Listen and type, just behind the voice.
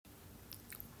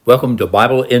Welcome to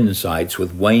Bible Insights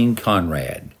with Wayne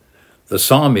Conrad. The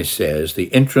psalmist says,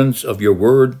 "The entrance of your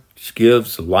word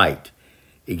gives light.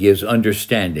 It gives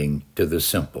understanding to the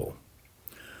simple."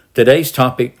 Today's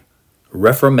topic,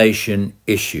 Reformation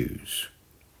Issues.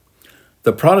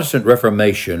 The Protestant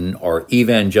Reformation, or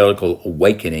evangelical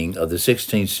awakening of the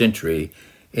 16th century,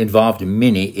 involved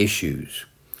many issues.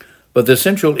 But the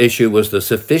central issue was the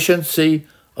sufficiency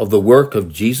of the work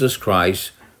of Jesus Christ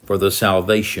for the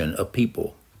salvation of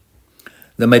people.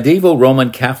 The medieval Roman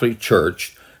Catholic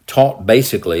Church taught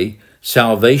basically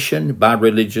salvation by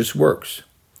religious works.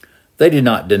 They did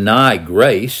not deny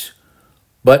grace,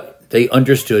 but they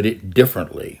understood it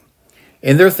differently.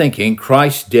 In their thinking,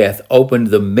 Christ's death opened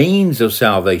the means of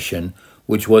salvation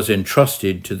which was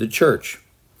entrusted to the church.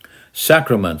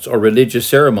 Sacraments or religious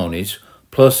ceremonies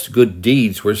plus good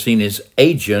deeds were seen as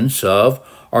agents of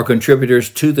or contributors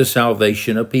to the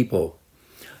salvation of people.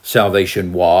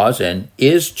 Salvation was and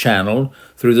is channeled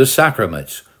through the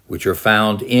sacraments, which are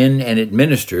found in and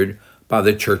administered by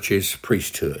the church's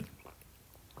priesthood.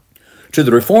 To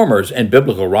the reformers and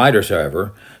biblical writers,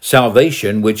 however,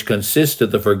 salvation, which consists of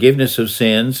the forgiveness of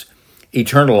sins,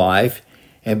 eternal life,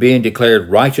 and being declared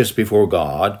righteous before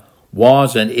God,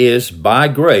 was and is by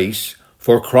grace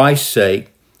for Christ's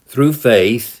sake through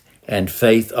faith and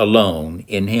faith alone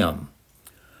in Him.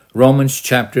 Romans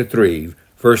chapter 3,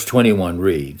 verse 21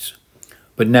 reads,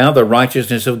 "But now the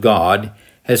righteousness of God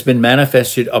has been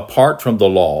manifested apart from the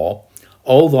law,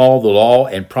 although the law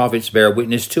and prophets bear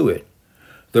witness to it,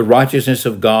 the righteousness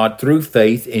of God through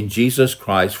faith in Jesus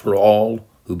Christ for all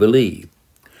who believe.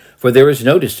 For there is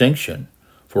no distinction,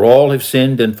 for all have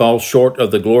sinned and fall short of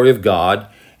the glory of God,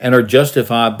 and are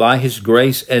justified by His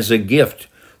grace as a gift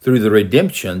through the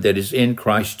redemption that is in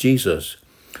Christ Jesus,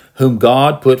 whom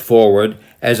God put forward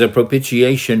as a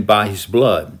propitiation by His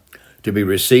blood, to be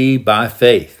received by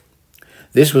faith.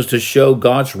 This was to show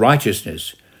God's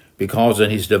righteousness, because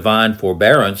in His divine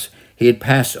forbearance He had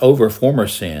passed over former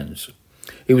sins.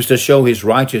 It was to show His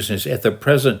righteousness at the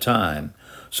present time,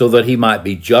 so that He might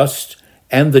be just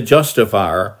and the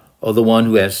justifier of the one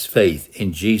who has faith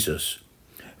in Jesus."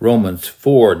 Romans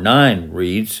 4:9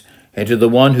 reads, "And to the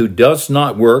one who does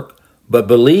not work, but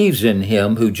believes in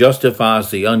Him who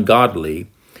justifies the ungodly,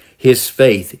 his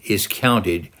faith is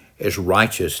counted as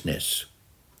righteousness."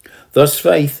 Thus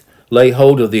faith lay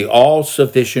hold of the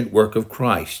all-sufficient work of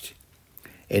Christ.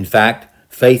 In fact,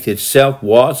 faith itself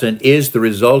was and is the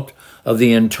result of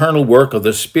the internal work of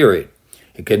the Spirit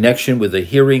in connection with the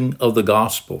hearing of the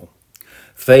gospel.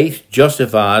 Faith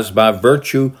justifies by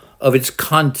virtue of its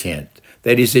content,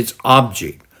 that is, its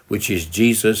object, which is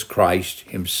Jesus Christ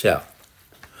Himself.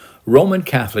 Roman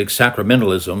Catholic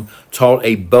sacramentalism taught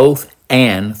a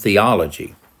both-and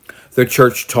theology. The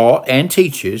Church taught and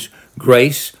teaches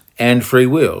grace and free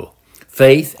will,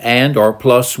 faith and or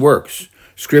plus works,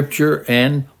 Scripture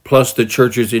and plus the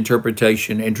Church's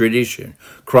interpretation and tradition,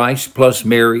 Christ plus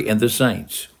Mary and the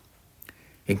saints.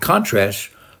 In contrast,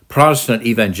 Protestant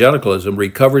evangelicalism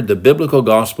recovered the biblical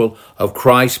gospel of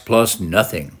Christ plus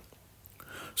nothing.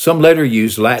 Some later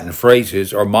used Latin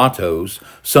phrases or mottos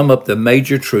sum up the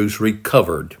major truths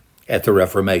recovered at the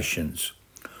Reformations.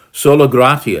 Sola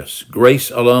gratias,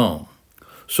 grace alone.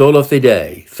 Sola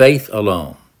fide, faith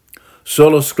alone.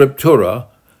 Sola scriptura,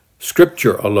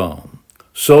 scripture alone.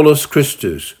 Solus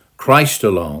Christus, Christ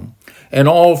alone. And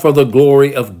all for the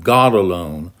glory of God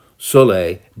alone.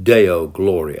 Sole Deo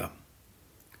Gloria.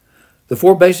 The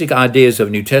four basic ideas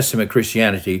of New Testament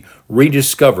Christianity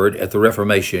rediscovered at the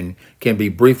Reformation can be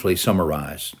briefly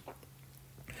summarized.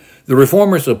 The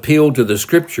Reformers appealed to the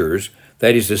Scriptures,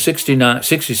 that is the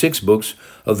 66 books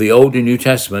of the Old and New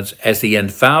Testaments, as the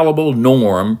infallible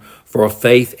norm for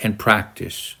faith and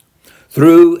practice.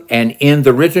 Through and in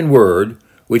the written Word,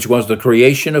 which was the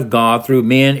creation of God through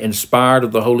men inspired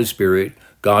of the Holy Spirit,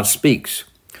 God speaks.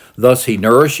 Thus He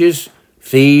nourishes,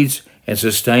 feeds, and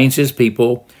sustains His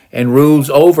people, and rules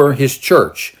over His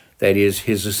church, that is,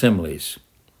 His assemblies.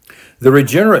 The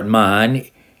regenerate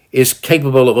mind is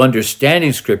capable of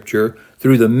understanding Scripture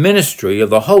through the ministry of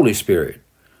the Holy Spirit,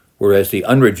 whereas the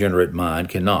unregenerate mind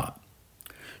cannot.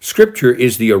 Scripture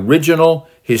is the original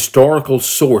historical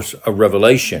source of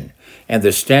revelation and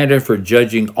the standard for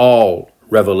judging all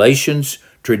revelations,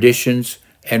 traditions,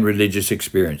 and religious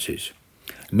experiences.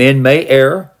 Men may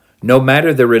err, no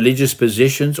matter their religious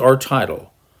positions or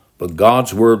title, but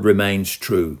God's Word remains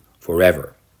true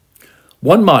forever.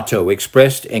 One motto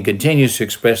expressed and continues to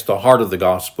express the heart of the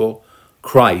gospel: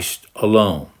 Christ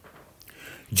alone.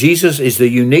 Jesus is the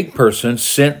unique person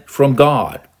sent from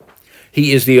God.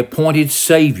 He is the appointed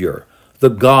Savior, the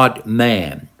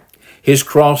God-man. His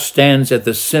cross stands at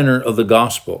the center of the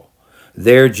gospel.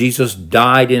 There Jesus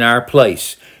died in our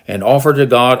place and offered to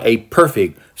God a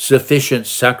perfect, sufficient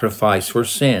sacrifice for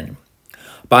sin.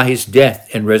 By his death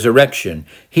and resurrection,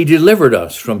 he delivered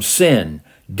us from sin,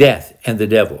 death, and the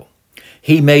devil.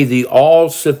 He made the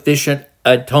all-sufficient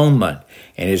atonement,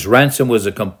 and his ransom was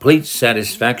a complete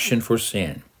satisfaction for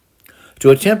sin. To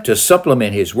attempt to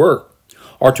supplement his work,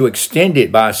 or to extend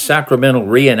it by sacramental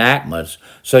reenactments,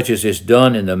 such as is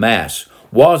done in the Mass,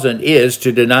 was and is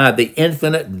to deny the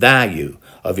infinite value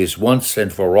of his once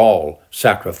and for all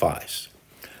sacrifice.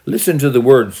 Listen to the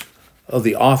words of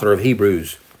the author of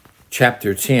Hebrews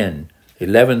chapter 10,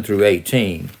 11 through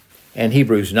 18, and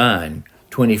Hebrews 9,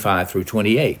 25 through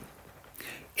 28.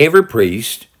 Every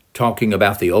priest, talking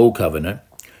about the Old Covenant,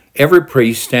 every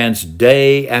priest stands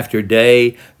day after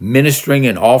day ministering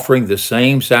and offering the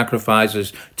same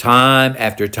sacrifices time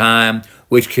after time,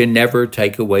 which can never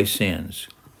take away sins.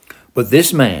 But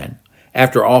this man,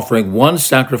 after offering one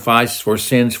sacrifice for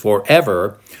sins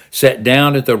forever, sat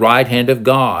down at the right hand of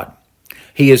God.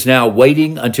 He is now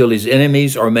waiting until his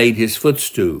enemies are made his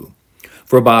footstool.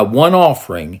 For by one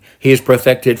offering he has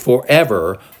perfected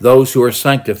forever those who are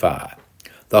sanctified.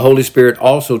 The Holy Spirit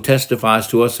also testifies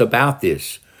to us about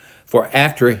this. For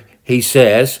after he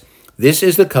says, "This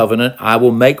is the covenant I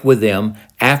will make with them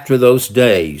after those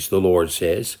days," the Lord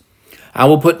says. "I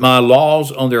will put my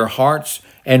laws on their hearts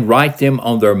and write them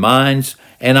on their minds,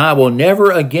 and I will never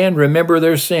again remember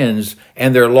their sins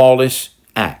and their lawless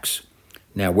acts."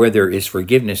 Now, where there is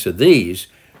forgiveness of these,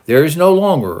 there is no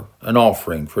longer an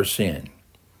offering for sin.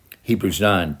 Hebrews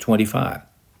 9:25.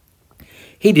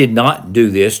 He did not do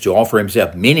this to offer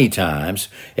himself many times,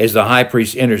 as the high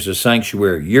priest enters the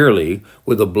sanctuary yearly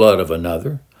with the blood of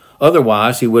another.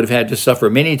 Otherwise, he would have had to suffer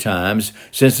many times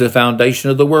since the foundation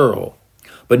of the world.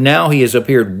 But now he has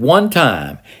appeared one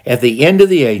time at the end of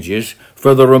the ages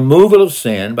for the removal of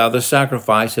sin by the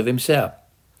sacrifice of himself.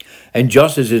 And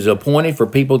just as it is appointed for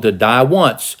people to die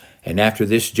once, and after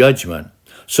this judgment,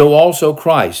 so also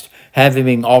Christ, having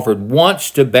been offered once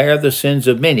to bear the sins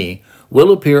of many,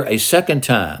 will appear a second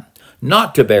time,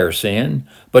 not to bear sin,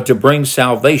 but to bring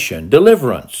salvation,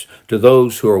 deliverance, to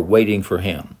those who are waiting for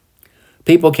him.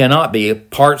 People cannot be a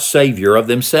part savior of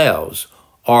themselves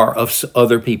or of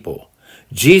other people.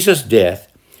 Jesus' death,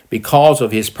 because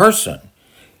of his person,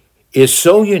 is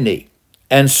so unique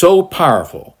and so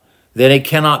powerful that it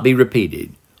cannot be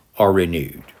repeated or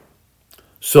renewed.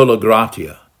 Sola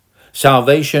gratia.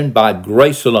 Salvation by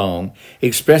grace alone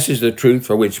expresses the truth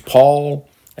for which Paul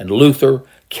and Luther,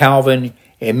 Calvin,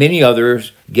 and many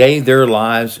others gave their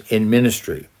lives in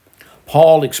ministry.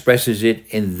 Paul expresses it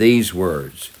in these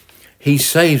words: He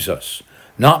saves us,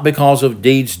 not because of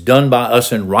deeds done by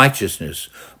us in righteousness,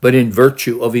 but in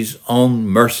virtue of his own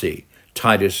mercy.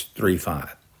 Titus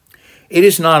 3:5. It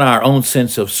is not our own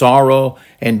sense of sorrow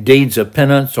and deeds of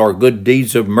penance or good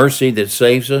deeds of mercy that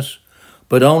saves us,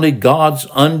 but only God's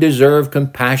undeserved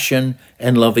compassion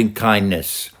and loving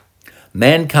kindness.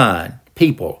 Mankind,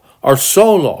 people, are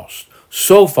so lost,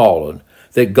 so fallen,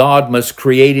 that God must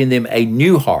create in them a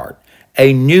new heart,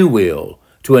 a new will,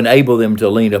 to enable them to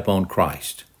lean upon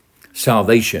Christ.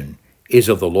 Salvation is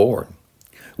of the Lord.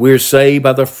 We are saved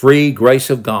by the free grace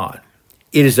of God.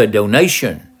 It is a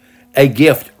donation, a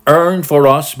gift earned for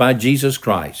us by Jesus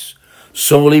Christ.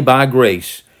 Solely by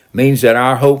grace means that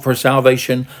our hope for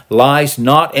salvation lies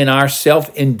not in our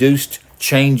self-induced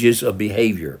changes of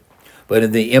behavior, but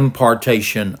in the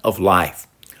impartation of life.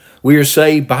 We are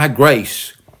saved by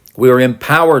grace, we are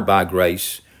empowered by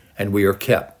grace, and we are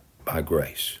kept by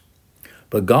grace.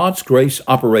 But God's grace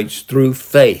operates through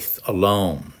faith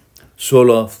alone,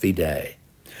 sola fide.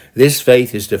 This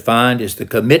faith is defined as the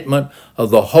commitment of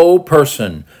the whole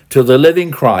person to the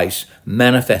living Christ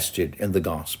manifested in the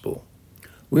gospel.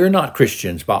 We are not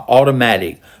Christians by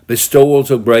automatic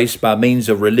bestowals of grace by means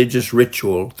of religious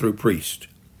ritual through priest.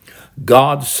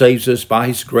 God saves us by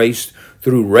his grace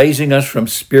through raising us from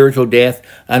spiritual death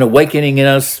and awakening in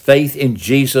us faith in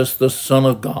Jesus, the Son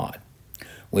of God.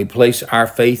 We place our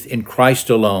faith in Christ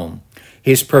alone.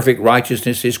 His perfect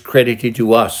righteousness is credited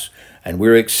to us, and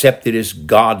we're accepted as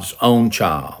God's own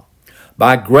child.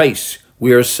 By grace,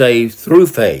 we are saved through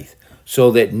faith,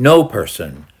 so that no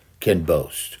person can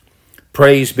boast.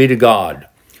 Praise be to God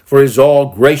for his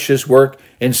all-gracious work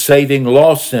in saving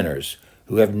lost sinners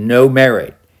who have no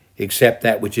merit except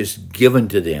that which is given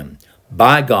to them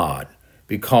by God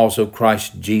because of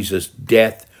Christ Jesus'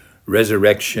 death,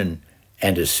 resurrection,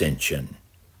 and ascension.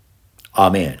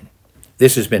 Amen.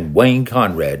 This has been Wayne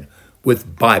Conrad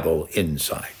with Bible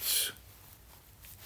Insight.